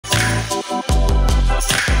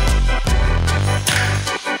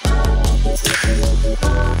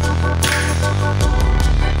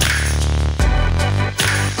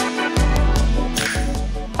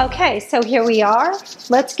Okay, so here we are.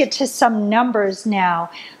 Let's get to some numbers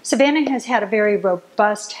now. Savannah has had a very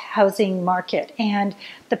robust housing market, and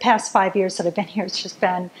the past 5 years that I've been here, it's just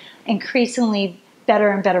been increasingly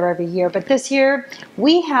better and better every year. But this year,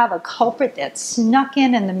 we have a culprit that snuck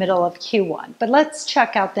in the middle of Q1. But let's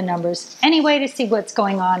check out the numbers anyway to see what's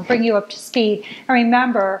going on, bring you up to speed. And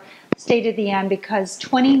remember, stay to the end because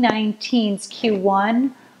 2019's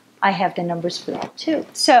Q1, I have the numbers for that too.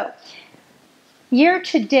 So, year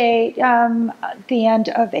to date, the end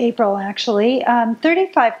of April actually,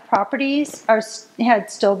 35 properties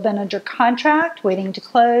had still been under contract, waiting to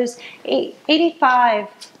close. 85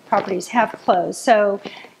 properties have closed. So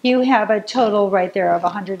you have a total right there of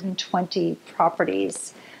 120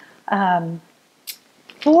 properties. 4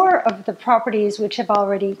 of the properties which have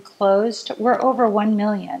already closed were over $1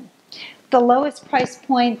 million. The lowest price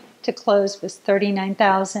point to close was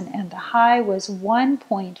 $39,000 and the high was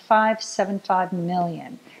 $1.575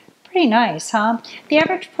 million. Pretty nice, huh? The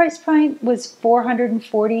average price point was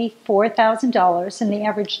 $444,000 and the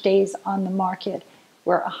average days on the market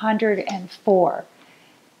were 104.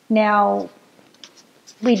 Now,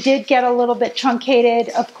 we did get a little bit truncated.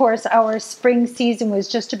 Of course, our spring season was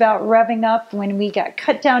just about revving up when we got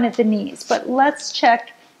cut down at the knees. But let's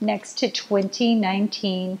check next to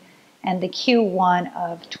 2019 and the Q1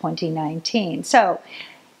 of 2019. So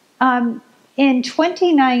in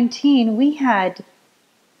 2019, we had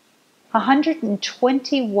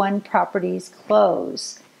 121 properties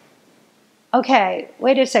close. Okay,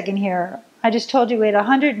 wait a second here. I just told you we had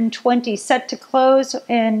 120 set to close.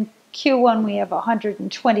 In Q1, we have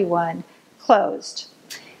 121 closed.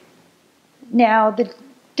 Now, the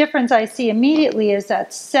difference I see immediately is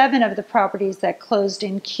that 7 of the properties that closed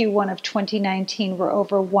in Q1 of 2019 were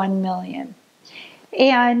over $1 million.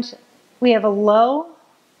 And we have a low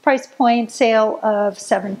price point sale of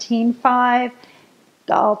 $17,500.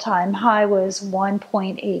 The all-time high was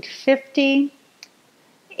 $1.850.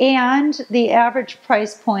 And the average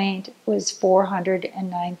price point was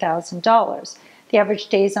 $409,000. The average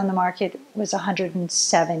days on the market was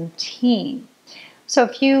 117. So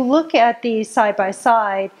if you look at these side by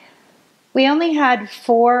side, we only had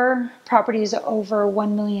 4 properties over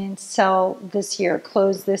 $1 million sell this year,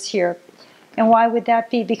 close this year. And why would that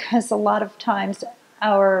be? Because a lot of times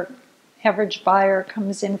our average buyer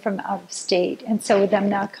comes in from out of state. And so with them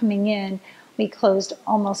not coming in, we closed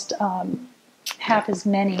almost half as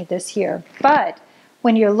many this year. But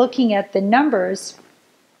when you're looking at the numbers,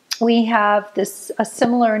 we have a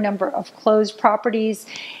similar number of closed properties,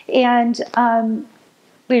 and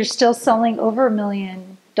we're still selling over $1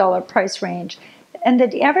 million price range. And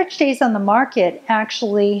the average days on the market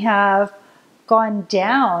actually have gone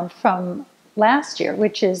down from last year,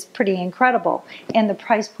 which is pretty incredible. And the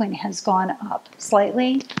price point has gone up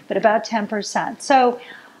slightly, but about 10%. So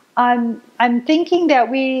I'm thinking that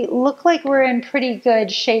we look like we're in pretty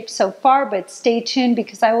good shape so far, but stay tuned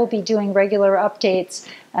because I will be doing regular updates.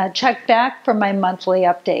 Check back for my monthly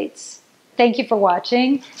updates. Thank you for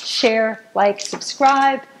watching. Share, like,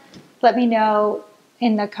 subscribe. Let me know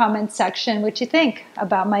in the comments section what you think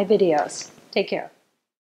about my videos. Take care.